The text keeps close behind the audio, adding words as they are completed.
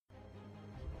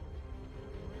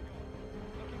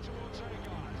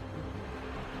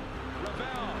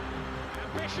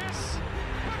Vicious,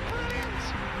 but brilliant.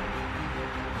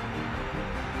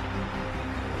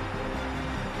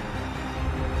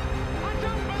 I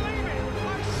don't believe it.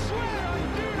 I swear I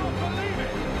do not believe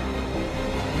it.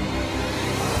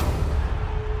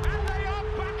 And they are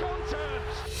back on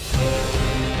terms.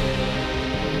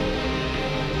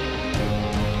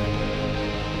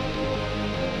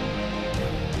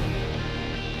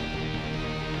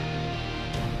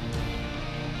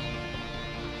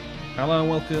 Hello and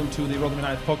welcome to the Rotherham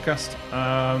United podcast.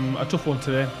 A tough one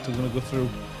today, so we're going to go through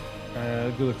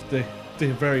the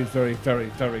very, very, very,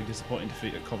 very disappointing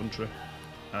defeat at Coventry.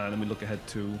 And then we look ahead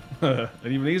to an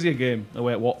even easier game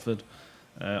away at Watford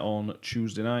on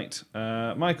Tuesday night.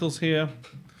 Michael's here.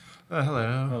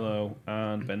 Hello. Hello.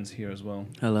 And Ben's here as well.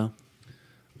 Hello.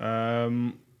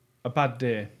 A bad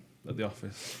day at the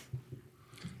office.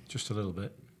 Just a little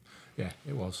bit. Yeah,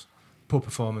 it was. Poor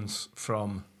performance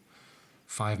from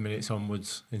 5 minutes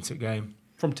onwards into the game.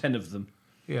 From 10 of them.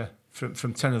 Yeah, from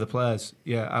 10 of the players.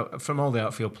 Yeah, from all the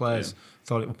outfield players,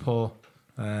 thought it was poor.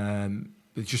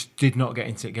 They just did not get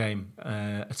into the game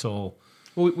at all.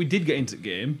 Well, we did get into the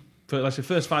game. For like the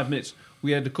first 5 minutes,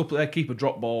 we had their keeper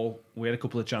drop ball. We had a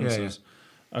couple of chances.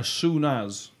 Yeah. As soon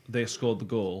as they scored the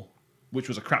goal, which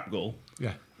was a crap goal.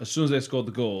 Yeah. As soon as they scored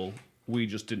the goal, we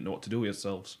just didn't know what to do with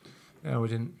ourselves. Yeah, we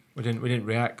didn't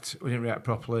react. We didn't react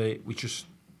properly.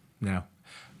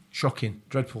 Shocking,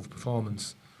 dreadful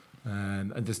performance.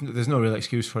 And there's no real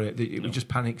excuse for it. It was just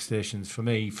panic stations for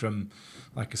me. From,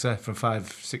 like I said, from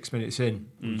 5-6 minutes in,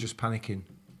 we were just panicking.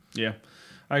 Yeah,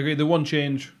 I agree. The one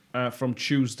change from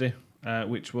Tuesday,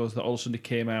 which was that Olsen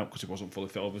came out because he wasn't fully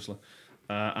fit, obviously,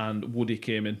 and Woody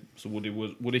came in. So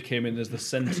Woody came in as the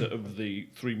centre of the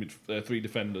three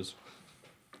defenders.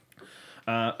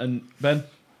 And Ben,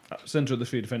 centre of the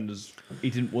three defenders, he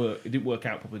didn't work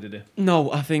out properly, did he?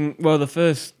 No, I think. Well, I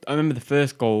remember the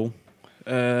first goal.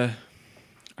 The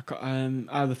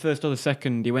first or the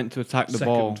second, he went to attack the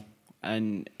ball,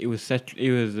 and he was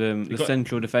the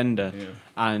central defender,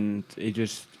 and he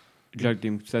just dragged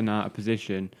him out of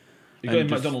position. He got in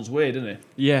McDonald's way, didn't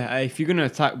he? Yeah, if you're going to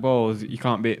attack balls, you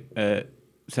can't be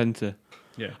centre.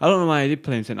 Yeah, I don't know why he did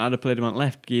play him centre. I'd have played him on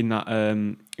left, getting that.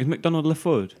 Is McDonald left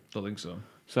forward? Don't think so.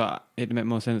 So it'd make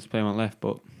more sense to play him on left,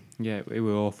 but yeah, it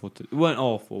were awful. It weren't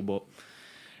awful, but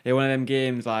it one of them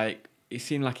games like it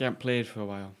seemed like he hadn't played for a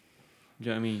while. Do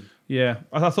you know what I mean? Yeah,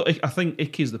 I think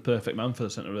Icky's the perfect man for the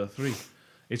centre of the three.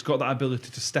 He's got that ability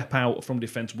to step out from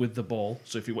defence with the ball.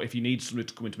 So if you need somebody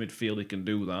to come into midfield, he can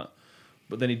do that.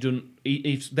 But then he doesn't.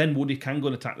 Then Woody can go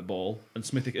and attack the ball, and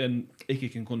Icky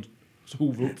can come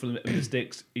hoover up for the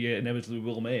mistakes he inevitably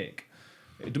will make.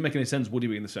 It doesn't make any sense Woody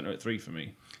being the centre at three for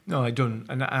me. No, I don't.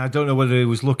 And I don't know whether he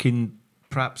was looking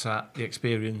perhaps at the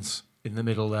experience in the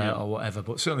middle there or whatever.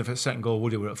 But certainly for the second goal,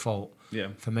 Woody were at fault. Yeah.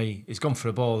 For me, he's gone for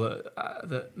a ball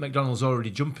that McDonald's already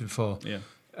jumping for. Yeah.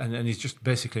 And he's just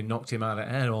basically knocked him out of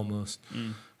air almost.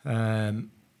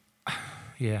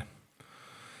 Yeah.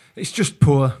 It's just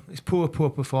poor. It's poor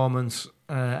performance,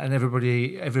 and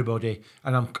everybody,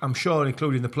 and I'm sure,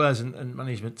 including the players and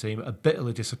management team, are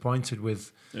bitterly disappointed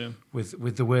with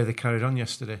the way they carried on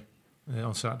yesterday,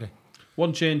 on Saturday.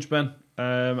 One change, Ben.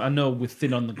 I know we're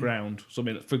thin on the ground. So, I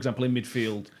mean, for example, in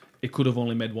midfield, he could have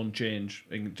only made one change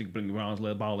to bring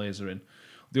Barlaser in.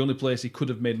 The only place he could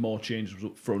have made more changes was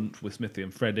up front with Smithy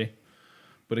and Freddie.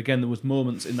 But again, there was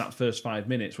moments in that first 5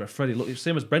 minutes where Freddie looked,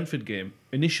 same as Brentford game.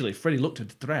 Initially, Freddie looked a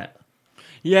threat.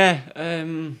 Yeah,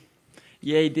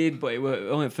 he did, but it was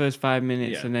only the first 5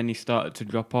 minutes, and then he started to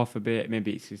drop off a bit.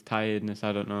 Maybe it's his tiredness,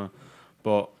 I don't know.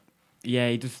 But yeah,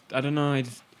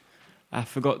 I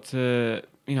forgot to,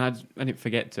 I didn't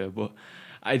forget to, but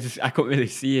I couldn't really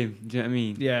see him. Do you know what I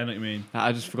mean? Yeah, I know what you mean.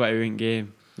 I just forgot he was in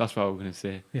game. That's what I was going to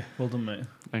say. Yeah, well done, mate.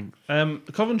 Thanks.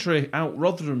 Coventry out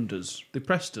Rotherhamed us. They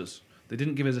pressed us. They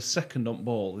didn't give us a second on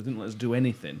ball. They didn't let us do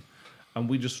anything. And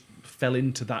we just fell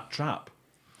into that trap.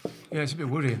 Yeah, it's a bit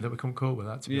worrying that we couldn't cope with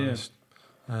that, to be honest.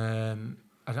 I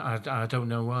don't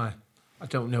know why. I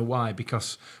don't know why,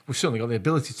 because we've certainly got the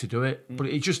ability to do it. But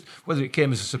it just, whether it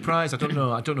came as a surprise, I don't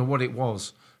know. I don't know what it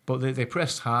was. But they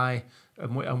pressed high,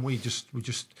 and we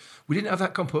didn't have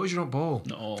that composure on ball.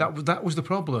 No. That was the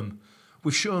problem.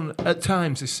 We've shown at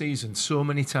times this season, so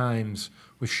many times,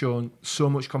 we've shown so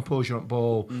much composure on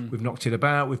ball. We've knocked it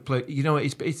about. We've played.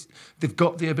 It's they've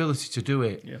got the ability to do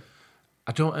it. Yeah.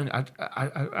 I don't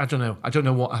know. I don't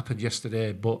know what happened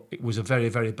yesterday, but it was a very,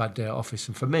 very bad day at office.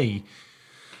 And for me,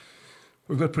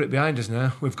 we've got to put it behind us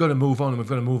now. We've got to move on, and we've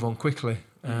got to move on quickly.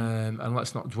 And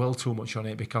let's not dwell too much on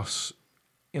it, because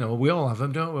we all have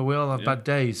them, don't we? We all have bad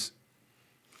days.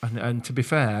 And to be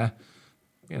fair,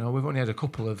 we've only had a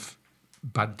couple of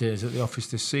bad days at the office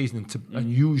this season,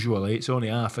 and usually it's only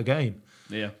half a game.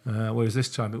 Yeah. Whereas this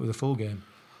time it was a full game.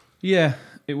 Yeah,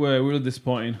 it were really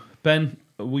disappointing. Ben,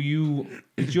 did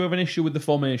you have an issue with the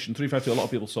formation 3-5-2? A lot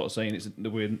of people sort of saying it's that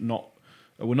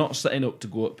we're not setting up to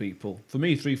go at people. For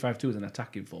me, 3-5-2 is an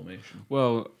attacking formation.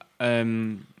 Well,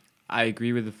 I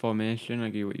agree with the formation. I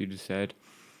agree with what you just said,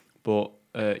 but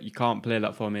you can't play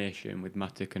that formation with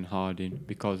Matic and Harding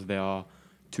because they are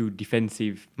two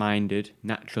defensive-minded,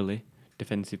 naturally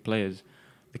defensive players.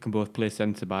 They can both play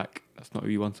centre back. That's not who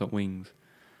you want on wings.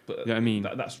 But you know what I mean?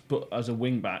 But as a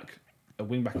wing back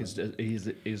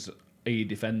is a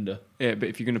defender. Yeah, but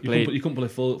if you're going to play, you couldn't play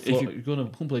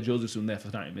couldn't play Josephson there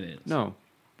for 90 minutes. No,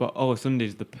 but Sunday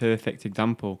is the perfect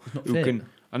example. He's not fit.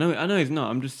 I know he's not.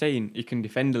 I'm just saying he can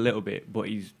defend a little bit, but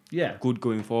he's good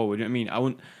going forward. You know what I mean? I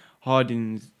want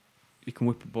Harding's. He can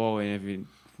whip a ball in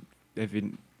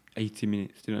every 80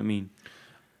 minutes. Do you know what I mean?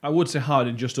 I would say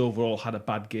Harding just overall had a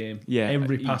bad game. Yeah,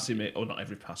 every pass he made, or not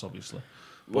every pass, obviously.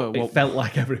 But it felt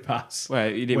like every pass. Well,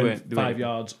 he did went 5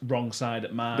 yards wrong side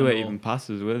at man. They weren't even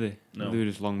passes, were they? No, they were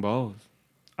just long balls.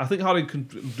 I think Harding can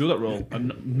do that role,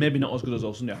 and maybe not as good as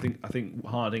Olsen. I think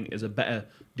Harding is a better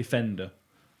defender.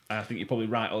 I think you're probably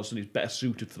right. Olsen is better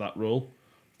suited for that role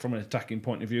from an attacking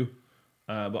point of view.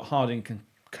 But Harding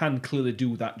can clearly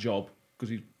do that job because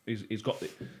he's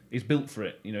built for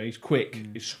it. You know, he's quick,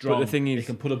 he's strong. But the thing is, he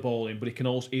can put a ball in, but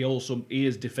he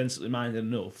is defensively minded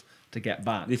enough to get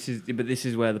back. This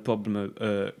is where the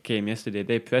problem came yesterday.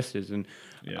 They pressed us, and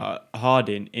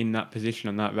Harding in that position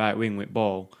on that right wing with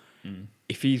ball.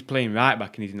 If he's playing right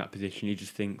back and he's in that position, he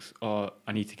just thinks, "Oh,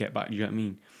 I need to get back." Do you know what I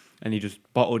mean? And he just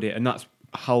bottled it, and that's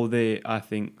how they, I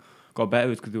think, got better,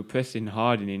 was because they were pressing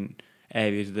Harding in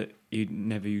areas that he'd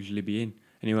never usually be in,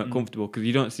 and he weren't comfortable because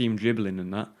you don't see him dribbling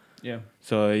and that. Yeah.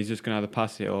 So he's just gonna either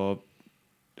pass it or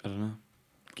I don't know,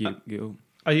 get up.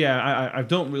 I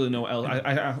don't really know.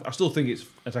 I still think it's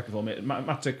attacking formation.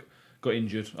 Matic got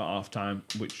injured at half time,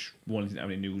 which one didn't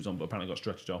have any news on, but apparently got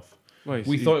stretched off. Well,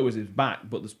 we thought it was his back,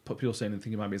 but there's people saying they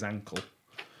think it might be his ankle.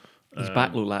 His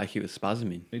back looked like he was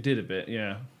spasming. It did a bit,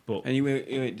 yeah. But anyway,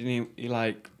 didn't he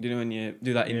like? Do you know when you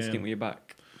do that instinct with your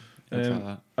back? Like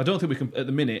that. I don't think we can at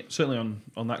the minute. Certainly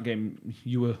on that game,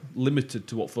 you were limited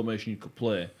to what formation you could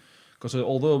play. Because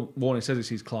although Warney says he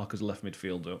sees Clark as a left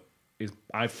midfielder,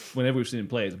 whenever we've seen him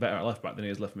play, he's better at left back than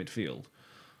he is left midfield.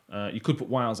 You could put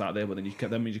Wiles out there, but then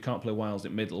that means you can't play Wiles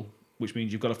at middle, which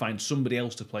means you've got to find somebody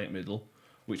else to play at middle,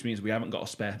 which means we haven't got a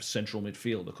spare central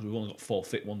midfielder because we've only got 4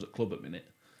 fit ones at club at minute.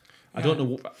 Yeah. I don't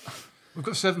know. We've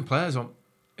got 7 players on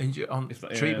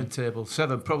treatment table.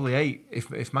 7, probably 8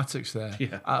 if Matic's there.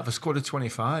 Yeah. Out of a squad of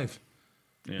 25.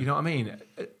 Yeah. You know what I mean?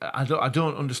 I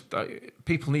don't understand.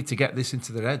 People need to get this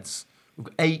into their heads. We've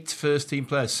got 8 first team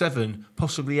players, 7,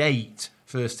 possibly 8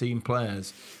 first team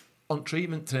players on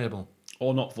treatment table.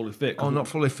 Or not fully fit.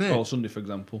 Or Sunday, for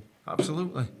example.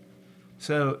 Absolutely.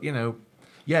 So,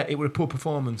 it was a poor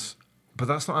performance. But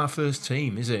that's not our first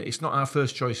team, is it? It's not our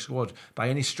first choice squad by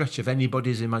any stretch of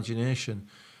anybody's imagination.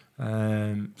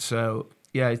 It's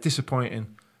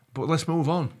disappointing. But let's move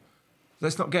on.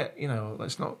 Let's not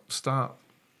start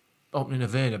opening a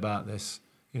vein about this.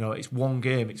 It's one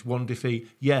game, it's one defeat.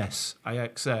 Yes, I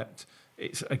accept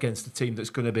it's against a team that's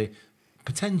going to be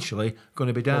potentially going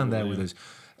to be down there with us.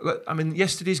 I mean,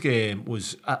 yesterday's game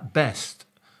was at best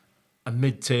a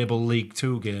mid-table League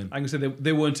 2 game. I can say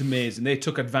they weren't amazing. They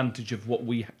took advantage of what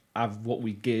we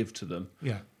gave to them.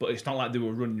 Yeah, but it's not like they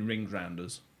were running rings round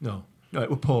us. No, it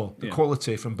was poor. The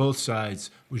quality from both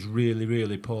sides was really,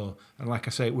 really poor. And like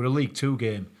I say, it was a League 2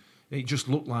 game. It just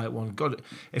looked like one. God,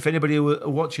 if anybody were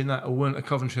watching that who weren't a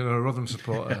Coventry or a Rotherham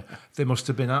supporter, they must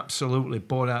have been absolutely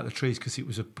bored out of the trees because it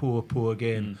was a poor, poor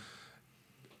game.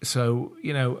 So,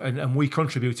 and we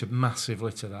contributed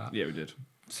massively to that. Yeah, we did.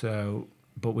 So,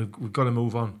 but we've got to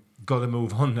move on. Got to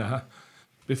move on now.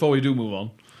 Before we do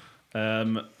move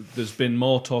on, there's been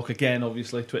more talk again,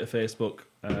 obviously, Twitter, Facebook,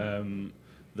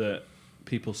 that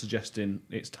people suggesting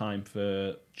it's time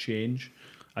for change.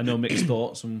 I know mixed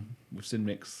thoughts, and we've seen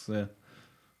mixed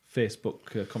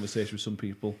Facebook conversation with some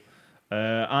people.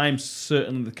 I'm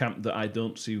certainly in the camp that I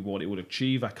don't see what it would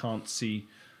achieve. I can't see...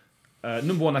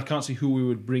 number one, I can't see who we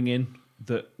would bring in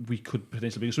that we could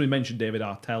potentially bring. Somebody mentioned David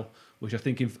Artell, which I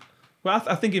think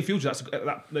I think in future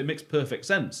that makes perfect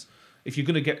sense. If you're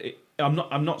going to get it,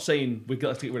 I'm not saying we've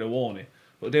got to get rid of Warney,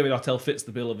 but David Artell fits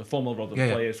the bill of a former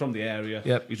Rotherham player from the area.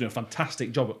 Yep. He's doing a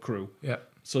fantastic job at Crewe. Yeah.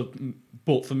 So,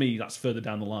 but for me, that's further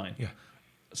down the line. Yeah.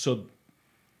 So,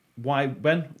 why,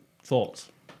 Ben? Thoughts?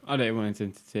 I don't want to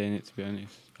entertain it, to be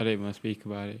honest. I don't even want to speak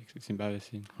about it because it's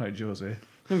embarrassing. Right, Jose.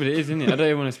 No, but it is, isn't it? I don't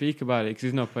even want to speak about it because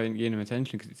there's no point giving him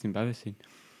attention because it's embarrassing.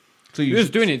 So You're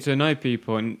just doing it to annoy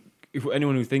people, and if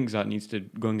anyone who thinks that needs to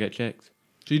go and get checked.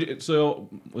 So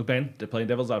with Ben, they're playing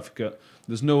devil's advocate.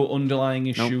 There's no underlying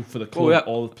issue for the club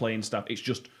or the playing staff. It's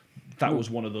just that was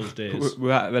one of those days.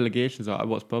 We're at relegation, so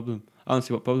what's the problem? I don't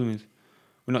see what problem is.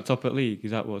 We're not top at league.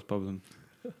 Is that what's the problem?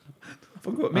 I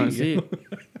forgot I don't see it.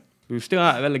 We're still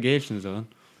at relegation zone.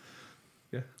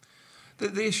 Yeah.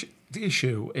 The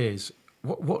issue is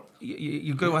what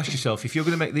you've got to ask yourself, if you're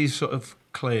going to make these sort of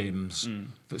claims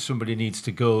that somebody needs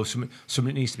to go,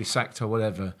 somebody needs to be sacked or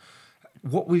whatever.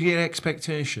 What were your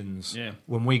expectations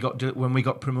when we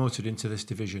got promoted into this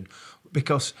division?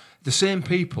 Because the same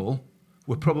people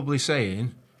were probably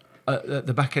saying at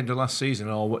the back end of last season,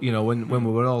 or when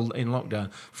we were all in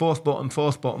lockdown, fourth bottom.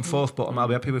 I'll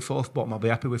be happy with fourth bottom. I'll be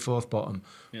happy with fourth bottom.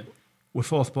 Yeah. We're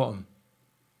fourth bottom.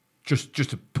 Just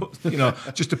to put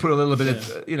just to put a little bit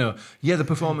of the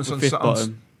performance on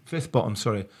fifth bottom.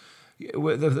 Sorry,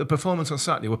 the performance on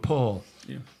Saturday were poor.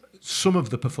 Yeah. Some of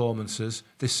the performances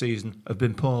this season have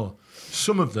been poor.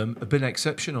 Some of them have been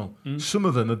exceptional. Some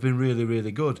of them have been really,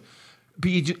 really good.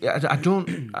 But I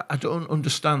don't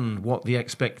understand what the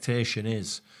expectation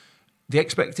is. The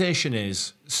expectation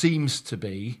seems to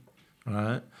be,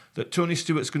 right, that Tony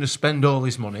Stewart's going to spend all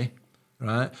his money,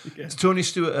 right? Yeah. Tony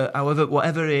Stewart,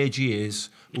 whatever age he is,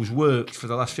 who's worked for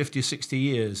the last 50 or 60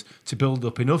 years to build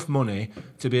up enough money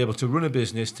to be able to run a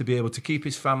business, to be able to keep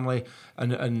his family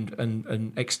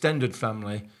and extended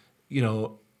family,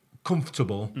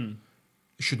 comfortable,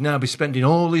 should now be spending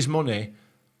all his money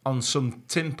on some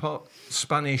tin pot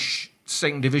Spanish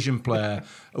second division player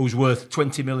who's worth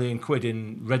 20 million quid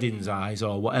in Reading's eyes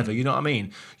or whatever. You know what I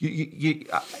mean?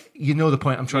 You know the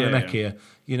point I'm trying to make here.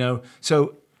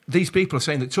 So these people are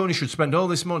saying that Tony should spend all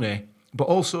this money, but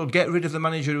also get rid of the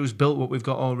manager who's built what we've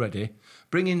got already,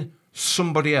 bring in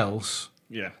somebody else.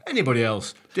 Yeah. Anybody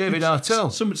else? David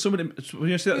Artell. Somebody.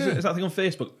 You see that, is that thing on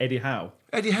Facebook? Eddie Howe.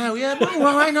 Eddie Howe. Yeah.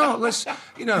 Well, why not? Let's.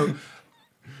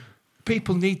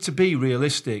 People need to be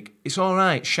realistic. It's all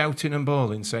right shouting and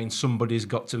bawling, saying somebody's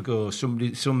got to go,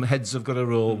 some heads have got to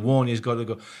roll, Warney's got to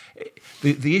go.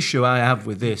 The issue I have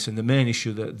with this, and the main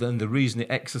issue the reason it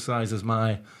exercises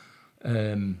my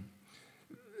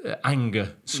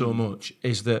anger so much,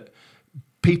 is that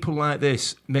people like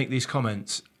this make these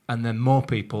comments, and then more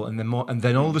people, and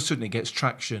then all of a sudden it gets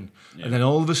traction, and then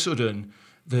all of a sudden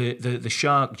the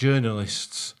shark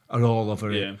journalists are all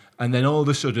over it, and then all of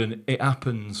a sudden it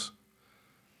happens.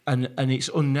 And it's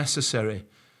unnecessary,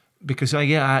 because I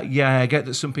get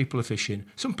that some people are fishing,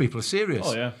 some people are serious.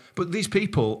 Oh, yeah. But these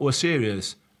people who are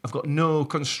serious have got no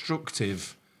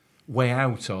constructive way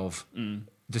out of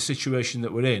the situation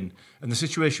that we're in, and the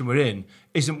situation we're in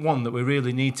isn't one that we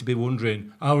really need to be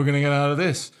wondering how we're going to get out of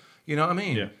this. You know what I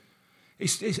mean? Yeah.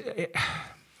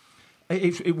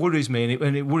 It worries me,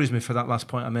 and it worries me for that last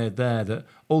point I made there, that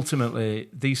ultimately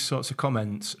these sorts of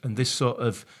comments and this sort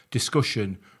of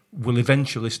discussion will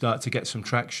eventually start to get some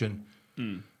traction.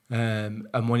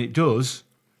 And when it does,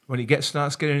 when it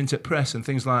starts getting into press and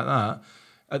things like that,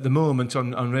 at the moment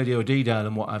on Radio D-Dial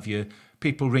and what have you,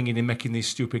 people ringing and making these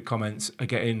stupid comments are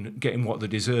getting what they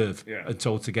deserve and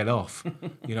told to get off.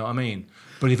 You know what I mean?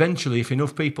 But eventually, if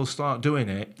enough people start doing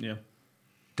it,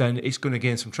 then it's going to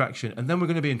gain some traction, and then we're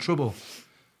going to be in trouble.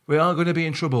 We are going to be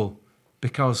in trouble,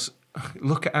 because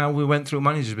look at how we went through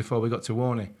managers before we got to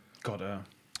Warney. God,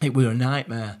 it was a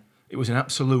nightmare. It was an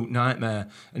absolute nightmare.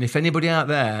 And if anybody out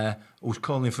there who's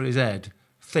calling for his head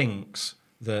thinks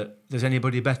that there's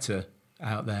anybody better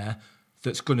out there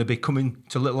that's going to be coming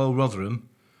to little old Rotherham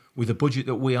with a budget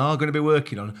that we are going to be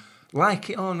working on,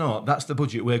 like it or not, that's the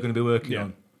budget we're going to be working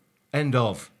on. End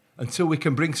of. Until we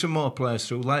can bring some more players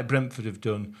through, like Brentford have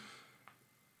done,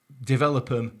 develop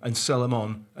them and sell them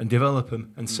on, and develop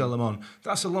them and sell them on.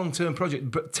 That's a long-term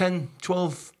project. But 10,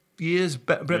 12 years,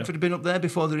 Brentford have been up there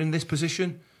before they're in this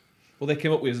position. Well, they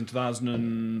came up with us in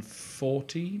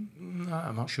 2014.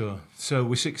 I'm not sure. So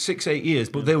we're 6-8 years,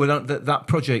 but they were on that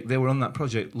project. They were on that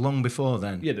project long before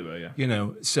then. Yeah, they were. Yeah.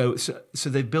 So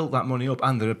they built that money up,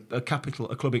 and they're a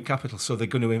club in capital, so they're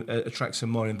going to attract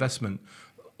some more investment,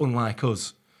 unlike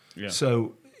us. Yeah.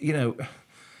 So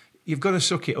you've got to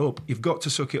suck it up. You've got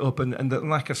to suck it up, and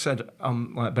like I said,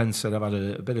 like Ben said, I've had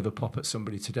a bit of a pop at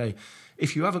somebody today.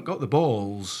 If you haven't got the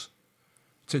balls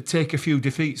to take a few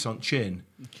defeats on chin,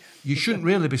 you shouldn't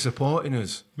really be supporting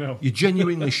us. No. You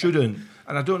genuinely shouldn't.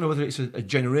 And I don't know whether it's a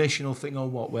generational thing or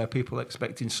what, where people are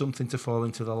expecting something to fall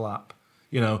into the lap.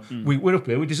 We're up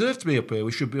here. We deserve to be up here.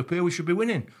 We should be up here. We should be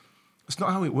winning. That's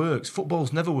not how it works.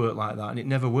 Football's never worked like that, and it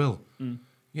never will.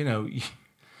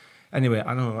 Anyway,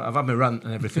 I know I've had my rant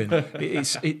and everything.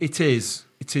 It is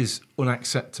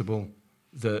unacceptable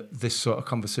that this sort of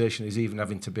conversation is even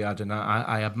having to be had, and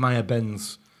I admire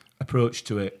Ben's approach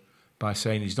to it by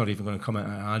saying he's not even going to comment.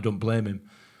 I don't blame him.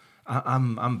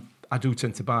 I do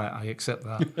tend to buy it. I accept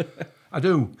that. I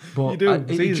do, but You do.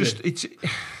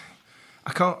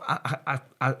 I can't.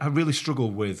 I really struggle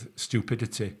with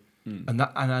stupidity,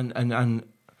 and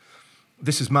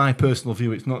this is my personal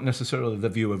view. It's not necessarily the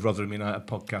view of Rotherham United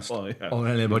podcast or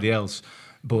anybody else.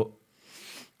 But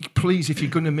please, if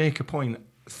you're going to make a point,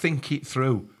 think it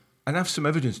through and have some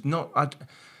evidence.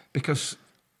 Because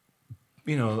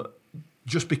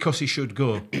just because he should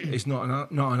go is not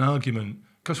an argument.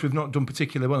 Because we've not done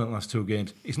particularly well in the last 2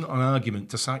 games, it's not an argument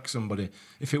to sack somebody.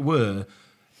 If it were,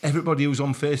 everybody who's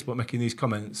on Facebook making these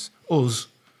comments, us,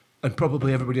 and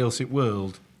probably everybody else in the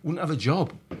world, wouldn't have a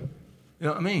job. You know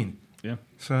what I mean? Yeah.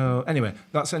 So, anyway,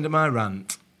 that's the end of my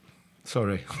rant.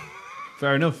 Sorry.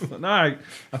 Fair enough. No,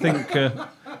 I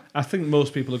think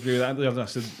most people agree with that. As I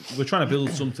said, we're trying to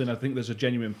build something. I think there's a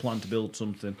genuine plan to build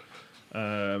something.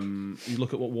 You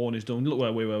look at what Warney's done. Look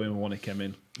where we were when Warney came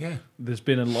in. Yeah. There's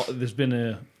been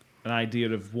an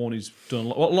idea of Warney's done a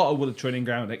lot of the training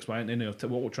ground X, Y, and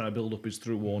what we're trying to build up is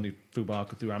through Warney, through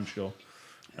Barker, through Amshaw.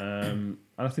 And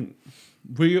I think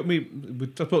we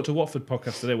spoke to Watford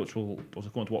podcast today, which we'll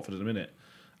go on to Watford in a minute,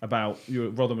 about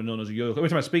Rotherham known as a yo-yo. Every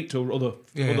time I speak to other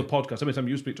podcasts, every time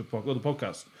you speak to other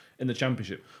podcasts in the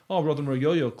Championship, Rotherham are a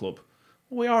yo-yo club.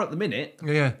 Well, we are at the minute.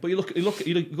 Yeah. But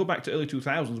you go back to early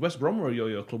 2000s. West Brom were a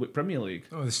yo-yo club with Premier League.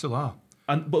 Oh, they still are.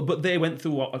 But they went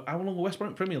through how long were West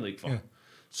Brom Premier League for? Yeah.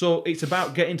 So it's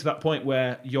about getting to that point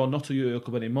where you're not a yo-yo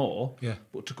club anymore. Yeah.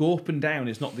 But to go up and down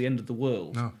is not the end of the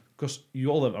world. No. Because you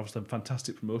all have obviously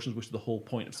fantastic promotions, which is the whole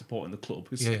point of supporting the club,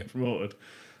 is to get promoted.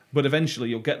 But eventually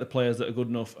you'll get the players that are good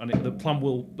enough, and the plan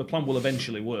will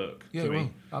eventually work. Yeah, it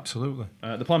will. Absolutely.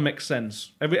 The plan makes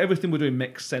sense. Everything we're doing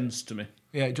makes sense to me.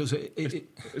 Yeah, it does.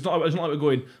 It's not like we're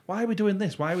going, why are we doing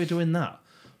this? Why are we doing that?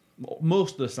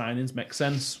 Most of the signings make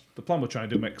sense. The plan we're trying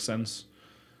to do makes sense.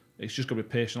 It's just got to be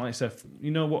patient. Like I said,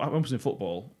 you know what happens in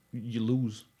football? You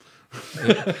lose.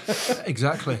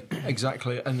 Exactly,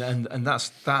 and that's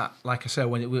that. Like I said,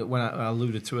 when I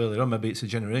alluded to earlier on, maybe it's a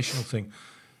generational thing.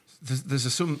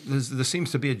 There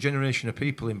seems to be a generation of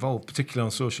people involved, particularly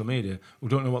on social media, who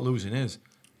don't know what losing is.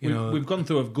 We've gone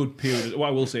through a good period. What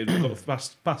I will say, we've got the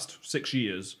past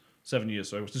 7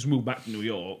 years, just moved back to New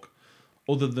York.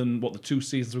 Other than the 2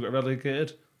 seasons we got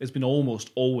relegated, it's been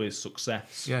almost always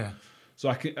success. Yeah. So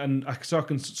I can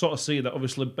sort of see that.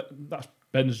 Obviously, that's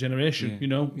Ben's generation.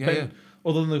 Ben,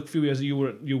 other than the few years that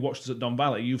you watched us at Don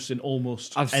Valley, you've seen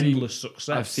almost endless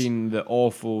success. I've seen the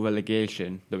awful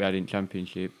relegation that we had in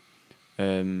Championship,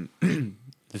 the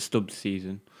stubbed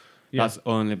season. Yeah. That's the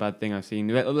only bad thing I've seen.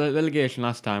 The relegation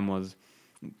last time was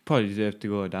probably deserved to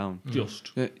go down.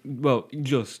 Just.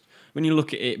 Just. When you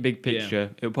look at it, big picture,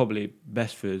 it was probably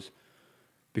best for us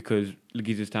because it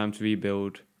gives us time to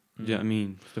rebuild. Do you know what I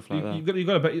mean? Stuff like that. You've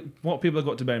got to what people have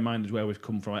got to bear in mind is where we've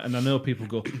come from. And I know people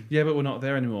go, yeah, but we're not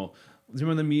there anymore. Do you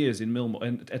remember them years in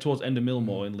Millmore, towards the end of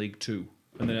Millmore in League 2,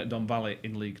 and then at Don Valley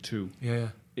in League 2? Yeah.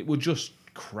 It was just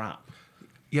crap.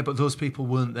 Yeah, but those people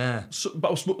weren't there.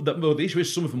 The issue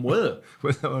is some of them were.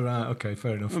 All right, okay,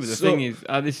 fair enough. But the thing is,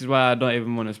 this is why I don't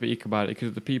even want to speak about it,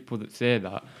 because the people that say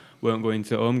that weren't going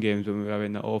to home games when we were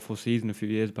having that awful season a few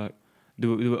years back. They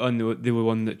were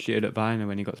one that cheated at Viner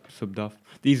when he got subbed off.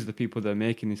 These are the people that are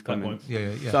making these comments.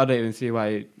 Yeah. So I don't even see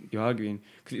why you're arguing.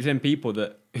 Because it's them people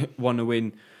that want to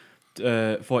win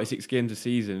 46 games a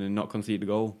season and not concede a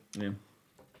goal.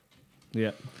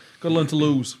 Yeah. Got to learn to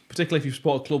lose, particularly if you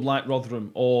support a club like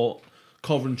Rotherham or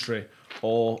Coventry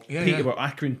or Peterborough,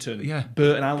 Accrington,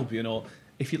 Burton Albion, or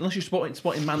unless you're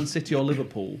supporting Man City or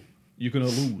Liverpool, you're going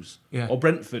to lose. Yeah. Or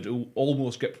Brentford, who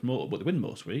almost get promoted, but they win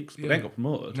most weeks, but they ain't got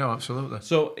promoted. No, absolutely.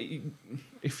 So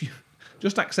if you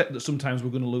just accept that sometimes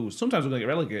we're going to lose, sometimes we're going to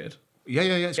get relegated. Yeah,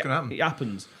 it's going to happen. It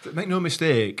happens. But make no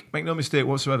mistake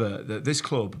whatsoever that this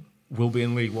club will be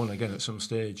in League 1 again at some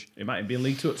stage. It might be in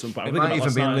League 2 at some point. It might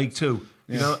even be in League 2.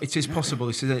 Yeah. It is possible.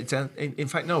 In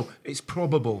fact, no, it's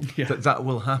probable that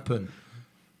will happen.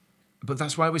 But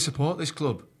that's why we support this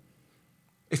club.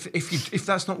 If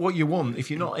that's not what you want, if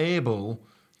you're not able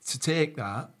to take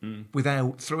that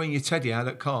without throwing your teddy out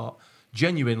at court,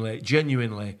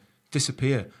 genuinely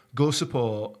disappear. Go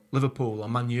support Liverpool or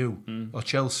Man U or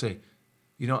Chelsea.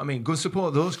 You know what I mean? Go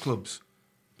support those clubs,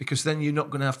 because then you're not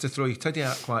going to have to throw your teddy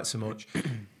out quite so much.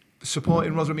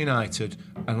 Supporting Rotherham United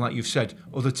and, like you've said,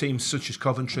 other teams such as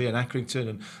Coventry and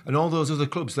Accrington and all those other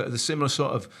clubs that are the similar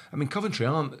sort of... I mean, Coventry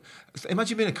aren't...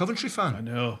 Imagine being a Coventry fan. I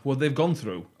know. Well, they've gone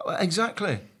through.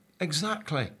 Exactly.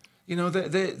 You know,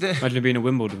 they Imagine being a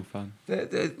Wimbledon fan.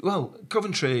 Well,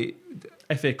 Coventry...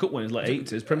 FA Cup winners, like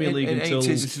 80s, Premier In- League in until 80s.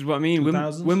 This is what I mean.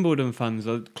 2000s? Wimbledon fans,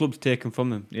 the club's taken from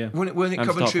them. yeah, Weren't it I'm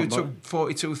Coventry who talking took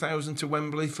 42,000 to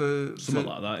Wembley for something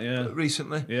like that. Yeah,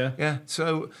 recently? yeah. Yeah.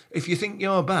 So if you think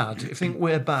you're bad, if you think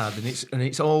we're bad, and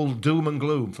it's all doom and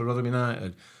gloom for Rotherham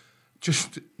United,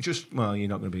 just well, you're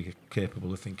not going to be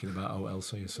capable of thinking about how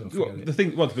else are you. So Well, forget the it.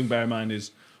 thing to bear in mind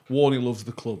is Warney loves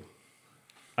the club,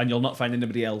 and you'll not find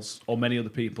anybody else or many other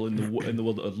people in the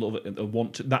world that would love it and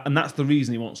want to, that, and that's the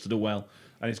reason he wants to do well.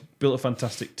 And he's built a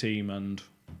fantastic team, and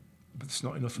But it's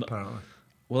not enough apparently.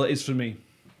 well, it is for me.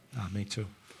 Me too.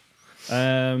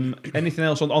 Anything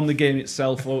else on the game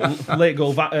itself? Or late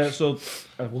goal.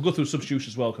 We'll go through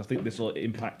substitutions as well because I think this will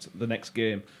impact the next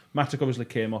game. Matic obviously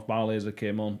came off. Barlaser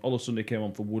came on. Olusunde came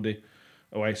on for Woody.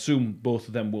 Oh, I assume both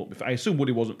of them won't be fit. I assume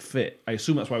Woody wasn't fit. I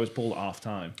assume that's why he was pulled at half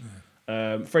time.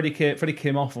 Yeah. Freddie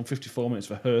came off on 54 minutes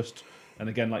for Hurst, and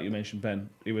again, like you mentioned, Ben,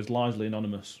 he was largely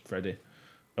anonymous. Freddie,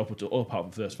 apart from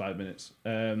the first 5 minutes.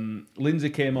 Lindsay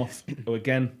came off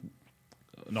again,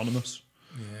 anonymous.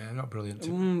 Yeah, not brilliant.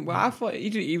 Well, I thought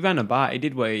he ran about. He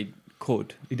did what he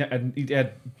could. He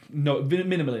had no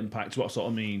minimal impact. Is what I sort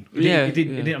of mean. He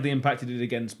didn't have the impact he did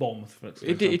against Bournemouth. For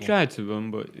He example. tried to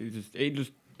run, but it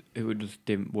just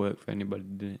didn't work for anybody,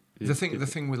 did it? The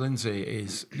thing with Lindsay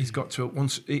is he's got to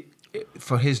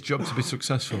for his job to be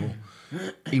successful,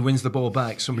 he wins the ball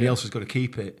back. Somebody else has got to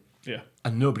keep it. Yeah.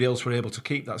 And nobody else were able to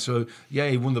keep that. So yeah,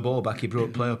 he won the ball back. He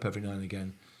broke play up every now and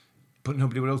again, but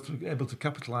nobody was able to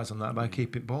capitalise on that by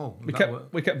keeping ball. We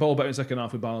kept ball better in the second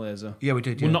half with Barlaser. Yeah, we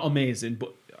did. Yeah. Well, not amazing,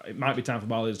 but it might be time for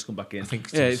Barlaser to come back in. I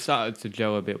think. Yeah, it started to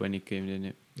gel a bit when he came, didn't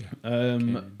it?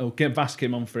 Yeah. Vass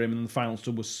came on for him, and then the final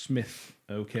sub was Smith,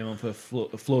 who came on for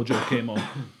Flojo came on.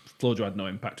 Flojo had no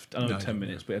impact. I know 10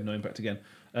 minutes, but he had no impact again.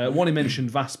 One he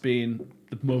mentioned, Vass being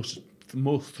the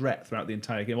most threat throughout the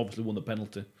entire game. Obviously won the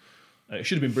penalty. It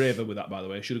should have been braver with that, by the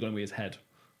way. It should have gone with his head,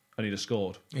 and he'd have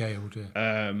scored. Yeah, would do.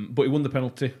 But he won the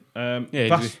penalty.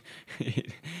 Yeah,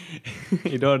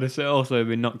 he'd also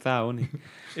been knocked out, wouldn't he?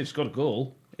 He's got a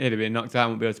goal. He'd have been knocked out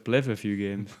and won't be able to play for a few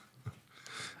games.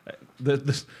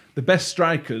 The best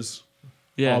strikers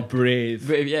are brave.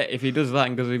 But if he does that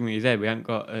and goes in with his head, we haven't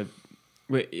got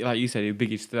like you said, the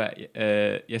biggest threat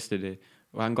yesterday.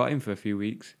 We haven't got him for a few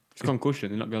weeks. It's concussion.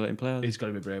 They're not going to let him play. He's got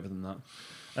to be braver than that.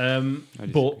 I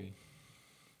But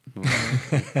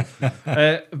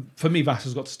disagree. for me, Vass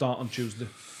has got to start on Tuesday.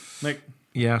 Nick?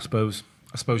 Yeah, I suppose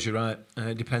you're right.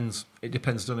 It depends. It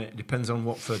depends, doesn't it? It depends on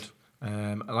Watford.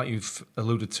 Like you've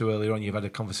alluded to earlier on, you've had a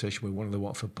conversation with one of the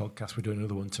Watford podcasts. We're doing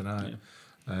another one tonight.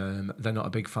 Yeah. They're not a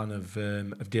big fan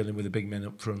of dealing with the big men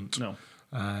up front. No.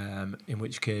 In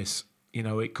which case,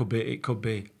 it could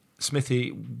be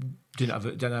Smithy didn't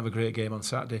have a great game on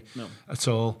Saturday at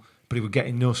all. But he was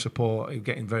getting no support. He was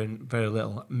getting very, very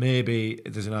little. Maybe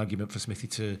there's an argument for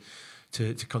Smithy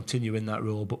to continue in that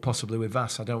role, but possibly with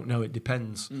Vass, I don't know. It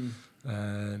depends.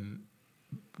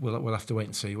 We'll have to wait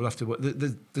and see. We'll have to.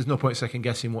 There's no point second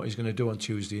guessing what he's going to do on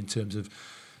Tuesday in terms of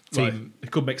team. Right. He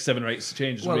could make 7 or 8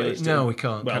 changes. Well, no, we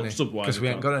can't. Well, can sub-wise, because we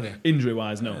ain't got any.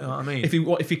 Injury-wise, no. You know what I mean?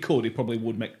 If he could, he probably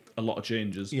would make a lot of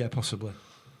changes. Yeah, possibly.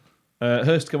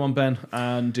 Hurst came on, Ben,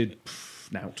 and did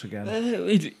out again.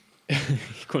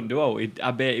 He couldn't do all. He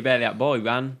barely had ball. He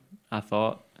ran, I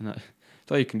thought. And that's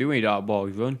all you can do when you don't have ball.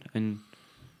 You run. And,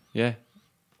 yeah.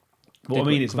 What I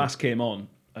mean is Vass came on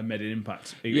and made an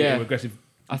impact. He was aggressive.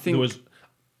 I think...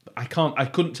 I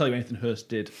couldn't tell you anything Hurst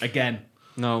did. Again.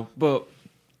 No, but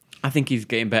I think he's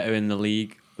getting better in the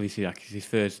league. Obviously, like, it's his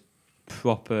first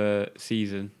proper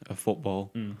season of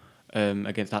football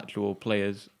against actual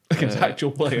players. Against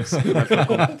actual players.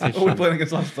 What were we playing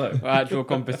against last time? Actual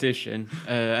competition.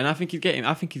 And I think he's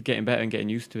getting better and getting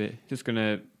used to it. Just going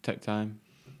to take time.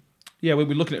 Yeah, we'll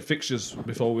be looking at fixtures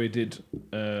before we did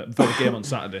before the game on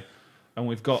Saturday. And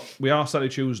we are Saturday,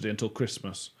 Tuesday until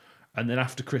Christmas. And then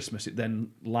after Christmas, it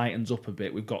then lightens up a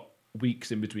bit. We've got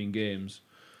weeks in between games.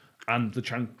 And the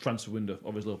transfer window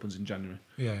obviously opens in January.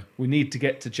 Yeah. We need to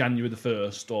get to January the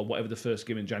 1st, or whatever the first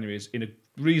game in January is, in a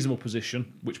reasonable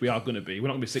position, which we are going to be. We're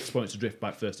not going to be 6 points adrift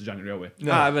by 1st of January, are we?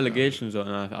 No. Relegation zone,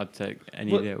 I'd take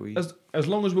any day of the week. As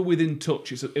long as we're within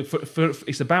touch,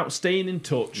 it's about staying in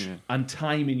touch and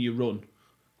timing your run.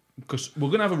 Because we're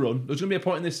going to have a run. There's going to be a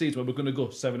point in this season where we're going to go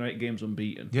 7 or 8 games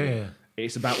unbeaten. Yeah.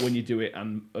 It's about when you do it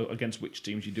and against which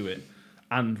teams you do it.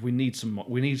 And we need some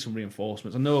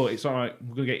reinforcements. I know it's all right.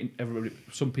 We're going to get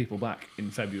some people back in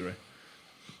February.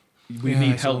 We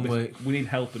need help. We need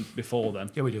help before then.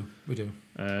 Yeah, we do.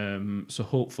 So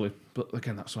hopefully, but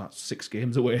again, that's 6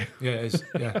 games away. Yeah, it is.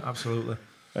 Yeah, absolutely.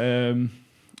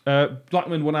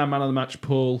 Blackman won our man of the match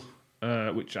poll,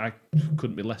 which I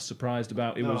couldn't be less surprised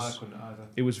about. I couldn't either.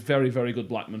 It was very, very good,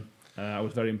 Blackman. I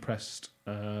was very impressed.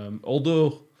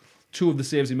 Although 2 of the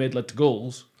saves he made led to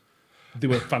goals, they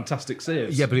were fantastic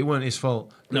saves. Yeah, but it weren't his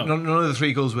fault. No. None of the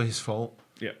 3 goals were his fault.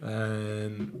 Yeah.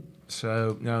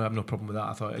 So, no, I have no problem with that.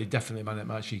 I thought he definitely man at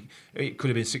match. It could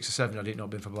have been 6 or 7 had it not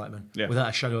been for Blackman. Yeah. Without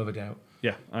a shadow of a doubt.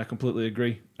 Yeah, I completely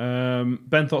agree.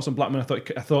 Ben, thoughts on Blackman? I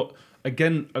thought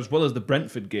again, as well as the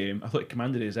Brentford game, I thought he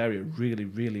commanded his area really,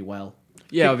 really well.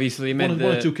 Yeah, obviously he made one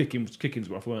or 2 kickings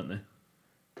were off, weren't they?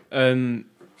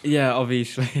 Yeah,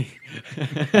 obviously.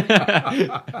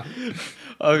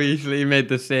 Obviously, he made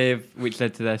the save, which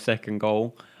led to their second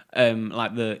goal.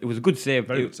 It was a good save.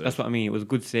 Very good save. That's what I mean. It was a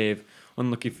good save.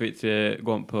 Unlucky for it to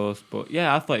go on post, but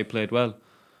yeah, I thought he played well.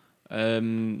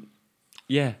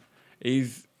 Yeah,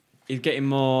 he's getting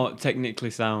more technically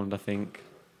sound, I think.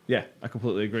 Yeah, I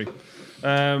completely agree.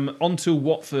 On to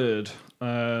Watford.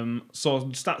 So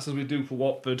stats as we do for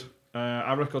Watford.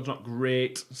 Our record's not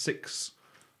great. 6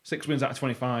 wins out of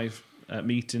 25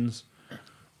 meetings.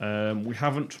 We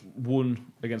haven't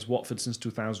won against Watford since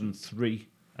 2003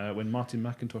 when Martin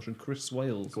McIntosh and Chris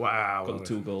Wales got the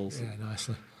 2 goals. Yeah,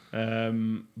 nicely.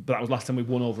 But that was last time we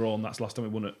won overall, and that's the last time we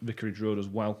won at Vicarage Road as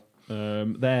well.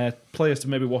 Their players to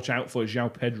maybe watch out for is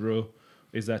João Pedro,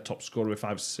 is their top scorer with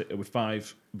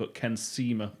 5, but Ken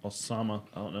Sama, I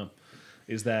don't know,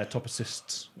 is their top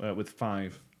assists with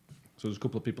 5. So there's a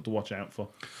couple of people to watch out for.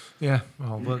 Yeah,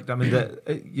 well, I mean,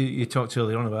 you talked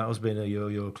earlier on about us being a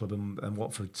Yo-Yo club and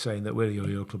Watford saying that we're a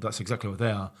Yo-Yo club. That's exactly what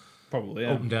they are. Probably,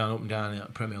 yeah. Up and down in the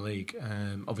Premier League.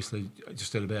 Obviously,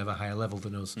 just at a bit of a higher level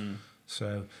than us. So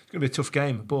it's going to be a tough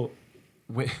game, but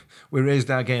we raised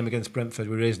our game against Brentford,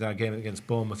 we raised our game against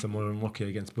Bournemouth, and we're unlucky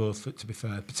against both, to be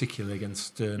fair, particularly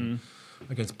against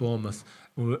Bournemouth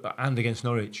and against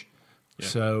Norwich. Yeah.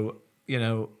 So,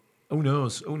 who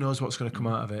knows what's going to come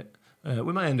out of it.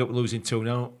 We might end up losing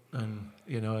 2-0, and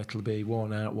it'll be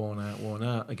worn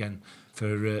out again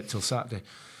for till Saturday.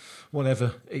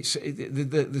 Whatever. It's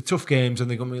the tough games,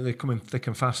 and they're coming thick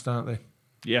and fast, aren't they?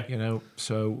 Yeah.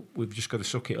 So we've just got to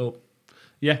suck it up.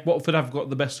 Yeah, Watford have got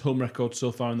the best home record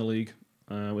so far in the league,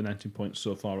 with 19 points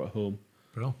so far at home.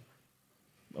 Bro.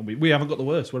 And we haven't got the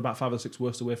worst. We're about 5 or 6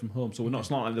 worst away from home, so we're not. It's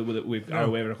not like our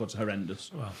away record's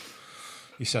horrendous. Well,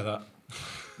 you said that.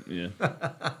 Yeah.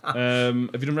 Have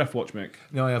you done Ref Watch, Mick?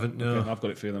 No, I haven't. No, okay, I've got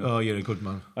it for them. Oh, you're a good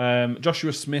man.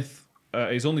 Joshua Smith.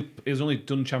 He's only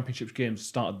done Championship games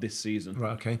started this season.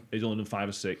 Right. Okay. He's only done 5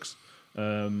 or 6.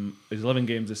 He's 11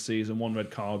 games this season, 1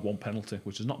 red card, 1 penalty,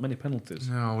 which is not many penalties.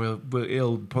 No,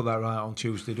 he'll put that right on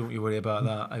Tuesday. Don't you worry about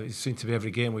that. It seems to be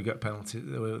every game we get penalties.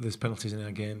 There's penalties in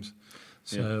our games.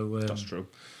 So that's true.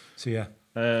 So yeah.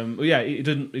 Well, yeah, he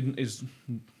didn't. He's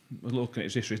looking at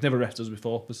his history. He's never refed us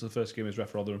before. This is the first game he's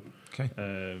ref for Rotherham. Okay.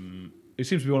 He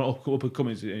seems to be one up and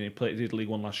coming. He did League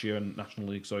One last year and National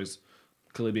League, so he's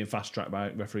clearly being fast tracked by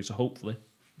referees. So hopefully.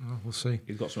 Well, we'll see.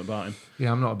 He's got something about him.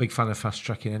 Yeah, I'm not a big fan of fast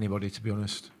tracking anybody, to be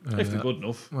honest. If they're good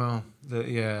enough. Well,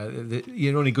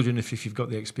 you're only good enough if you've got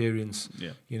the experience.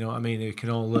 Yeah. You know what I mean? You can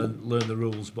all learn the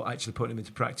rules, but actually putting them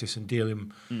into practice and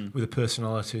dealing with the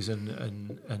personalities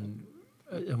and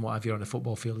what have you on a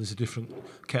football field is a different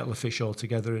kettle of fish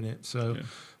altogether in it. So,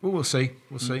 well, we'll see.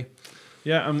 We'll see.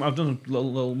 Yeah, I've done a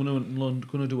little. We're going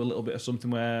to do a little bit of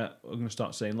something where we're going to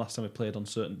start saying last time we played on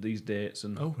these dates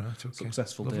and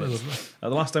successful dates. Lovely. The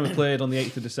last time we played on the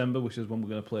 8th of December, which is when we're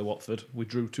going to play Watford, we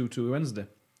drew 2-2 Wednesday.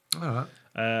 All right.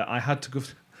 I had to go.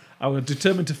 I was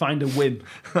determined to find a win,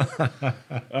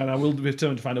 and I will be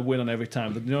determined to find a win on every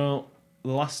time. But the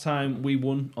last time we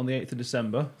won on the 8th of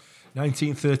December,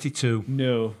 1932.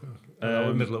 No. We're in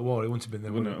the middle of war. It wouldn't have been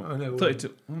there. No. Oh, no,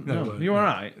 32. No. You all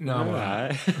right? No, I'm all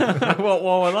right. What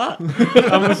war was that?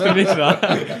 I must have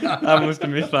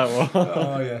missed that war.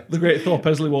 Oh, yeah. The Great Thorpe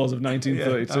Pesley Wars of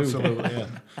 1932. Yeah, absolutely,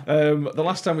 yeah. The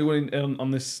last time we went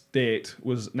on this date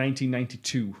was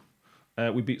 1992.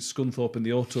 We beat Scunthorpe in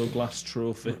the Auto Glass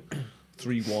Trophy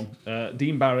 3-1.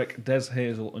 Dean Barrack, Des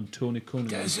Hazel and Tony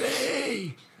Cunningham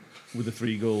with the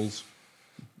 3 goals.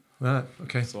 Right,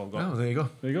 okay. That's all I've got. Oh, there you go.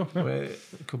 There you go. Well,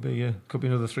 it could be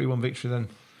another 3-1 victory then.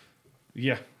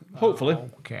 Yeah, hopefully.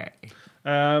 Okay.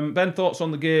 Ben, thoughts on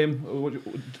the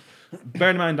game? Bear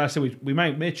in mind, I said we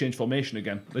may change formation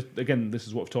again. Again, this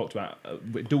is what we've talked about.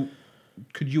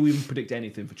 Could you even predict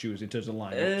anything for Tuesday in terms of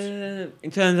lineups? In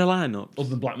terms of lineups, other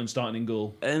than Blackman starting in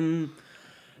goal.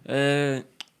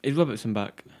 Is Robertson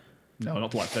back? No, not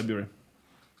till like February.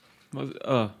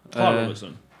 Clark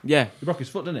Robertson. Yeah, He broke his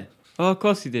foot, didn't he? Oh, of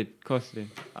course he did.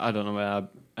 I don't know where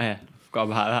I forgot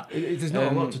about that. There's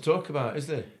not a lot to talk about, is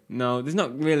there? No, there's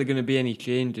not really going to be any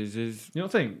changes. You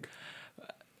don't think?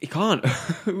 He can't.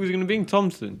 Who's going to bring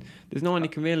Thompson? There's no one he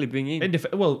can really bring in. Is he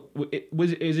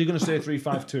going to say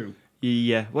 3-5-2?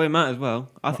 Yeah, well, it might as well.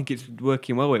 I think it's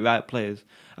working well with right players.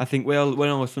 I think when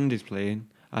all Sunday's playing,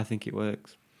 I think it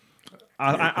works.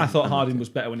 I thought Harding was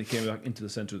better when he came back into the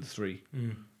centre of the three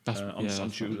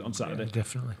on Saturday. Yeah,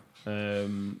 definitely.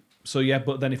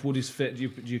 But then if Woody's fit, do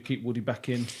you keep Woody back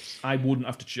in? I wouldn't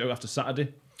after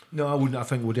Saturday. No, I wouldn't. I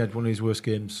think Woody had one of his worst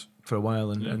games for a while,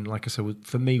 and like I said,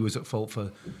 for me, was at fault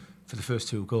for the first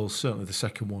 2 goals. Certainly the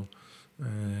second one.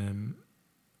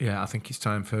 I think it's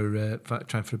time for a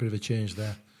bit of a change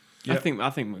there. Yep. I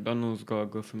think McDonald's got to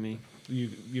go for me.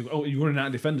 You're running out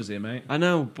of defenders here, mate. I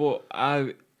know, but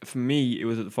for me, it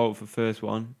was at the fault for the first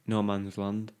one, no man's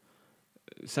land.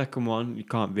 Second one, you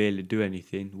can't really do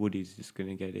anything. Woody's just going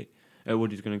to get it.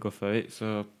 Woody's going to go for it.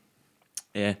 So,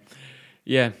 yeah,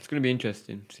 it's going to be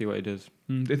interesting to see what he does.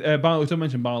 We don't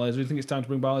mention Barlaser. Do you think it's time to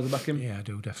bring Barlaser back in? Yeah, I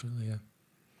do, definitely, yeah.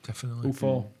 Definitely. Who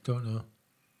for? Don't know.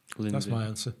 Lindsay. That's my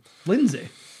answer. Lindsay?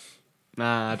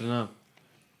 Nah, I don't know.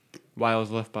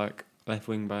 Wiles left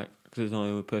wing back, because it's the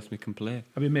only person who can play.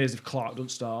 I'd be amazed if Clark doesn't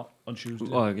start on Tuesday.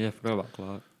 Oh, yeah, I forgot about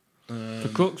Clark. For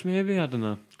Cooks, maybe? I don't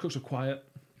know. Cooks are quiet.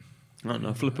 I don't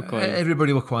know. Flip a coin.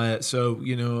 Everybody were quiet, so,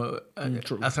 True.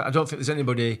 I don't think there's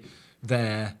anybody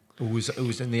there who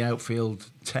was in the outfield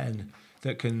 10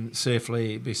 that can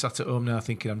safely be sat at home now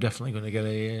thinking I'm definitely going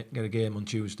to get a game on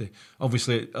Tuesday.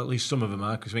 Obviously, at least some of them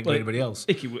are, because we ain't got anybody else.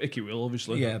 Icky will,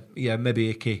 obviously. Yeah, maybe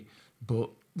Icky, but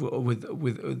with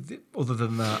other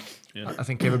than that, I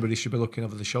think everybody should be looking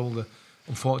over the shoulder.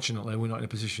 Unfortunately, we're not in a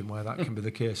position where that can be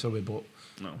the case, are we? But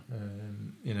no,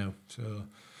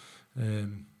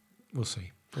 we'll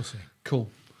see. Cool.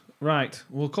 Right,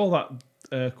 we'll call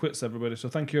that quits, everybody. So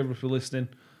thank you, everybody, for listening.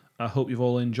 I hope you've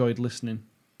all enjoyed listening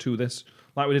to this.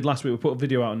 Like we did last week, we put a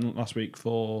video out last week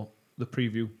for the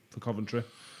preview for Coventry.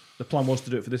 The plan was to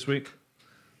do it for this week.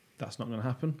 That's not going to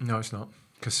happen. No, it's not.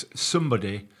 Because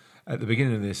somebody at the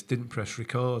beginning of this didn't press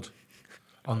record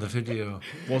on the video.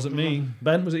 Wasn't me.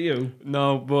 Ben, was it you?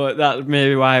 No, but that's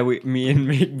maybe why me and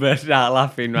Mick burst out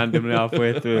laughing randomly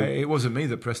halfway through. It wasn't me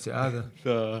that pressed it either.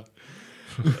 So...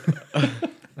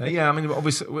 I mean,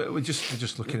 obviously, we're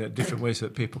just looking at different ways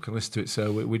that people can listen to it.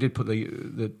 So we did put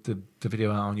the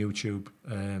video out on YouTube.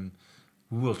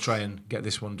 We will try and get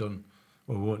this one done.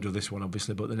 Well, we won't do this one,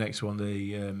 obviously, but the next one,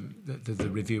 the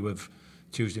review of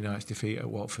Tuesday night's defeat at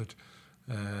Watford.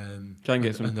 Try and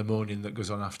get some, and the morning that goes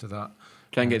on after that.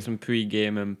 Try and get some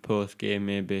pre-game and post-game,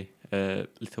 maybe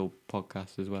little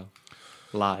podcasts as well,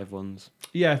 live ones.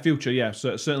 Yeah, future. Yeah,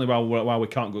 so certainly while we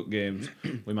can't go to games,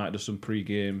 we might do some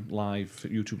pre-game live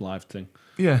YouTube live thing.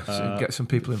 Yeah, so get some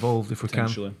people involved if we can.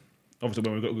 Obviously,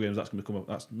 when we've got games, that's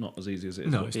not as easy as it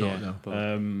is. No, it's not. No.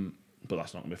 But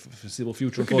that's not going to be for the foreseeable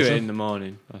future. We could do it in the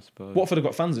morning, I suppose. Watford have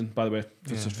got fans in, by the way,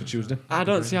 for Tuesday. I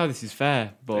don't see how this is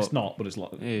fair, but it's not. But it's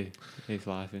like it's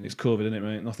life. It's COVID, isn't it,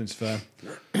 mate? Nothing's fair.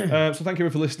 So thank you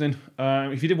for listeing.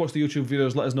 If you did watch the YouTube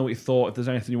videos, let us know what you thought. If there's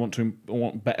anything you want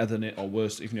better than it or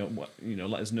worse, if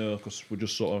let us know, because we're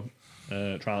just sort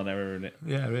of trial and error in it.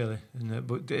 Yeah, really.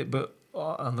 But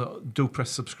do press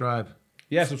subscribe.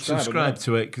 Yeah, subscribe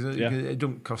to it, because it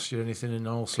don't cost you anything, and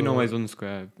also you can always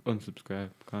unsubscribe,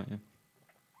 can't you?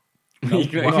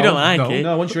 If you don't like it.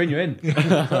 No, once you're in, you're in.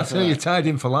 So you're tied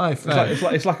in for life.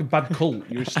 It's like a bad cult.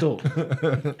 You're stuck.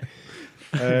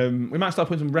 We might start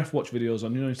putting some ref watch videos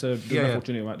on. Instead of doing ref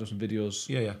watching, we might do some videos.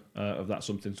 Of that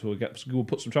something. So we'll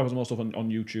put some Travels and more stuff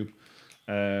on YouTube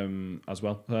as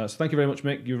well. So thank you very much,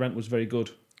 Mick. Your rant was very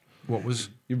good. What was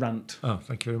your rant? Oh,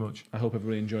 thank you very much. I hope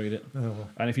everybody enjoyed it. Oh, well.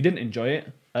 And if you didn't enjoy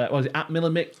it, what is it?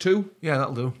 @MillerMick2? Yeah,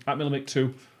 that'll do.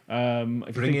 @MillerMick2.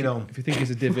 Bring it on. If you think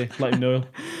he's a divvy, let him know.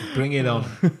 Bring it on.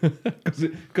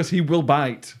 Because he will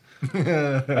bite.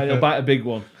 And he'll bite a big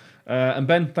one. And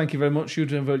Ben, thank you very much. You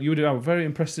do very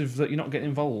impressive that you're not getting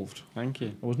involved. Thank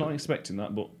you. I was not expecting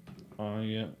that, but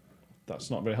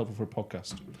that's not very helpful for a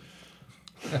podcast.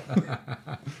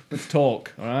 Let's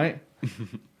talk, all right?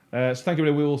 So thank you,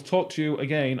 everybody. We will talk to you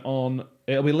again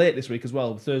it'll be late this week as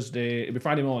well. Thursday, it'll be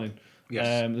Friday morning.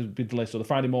 Yes. There's a big delay. So the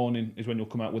Friday morning is when you'll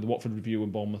come out with the Watford review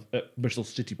and Bristol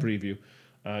City preview.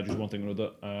 Just one thing or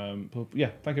another. But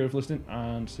yeah, thank you for listening,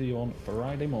 and see you on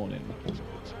Friday morning.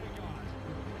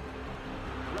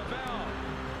 Ravel,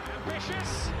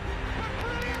 ambitious.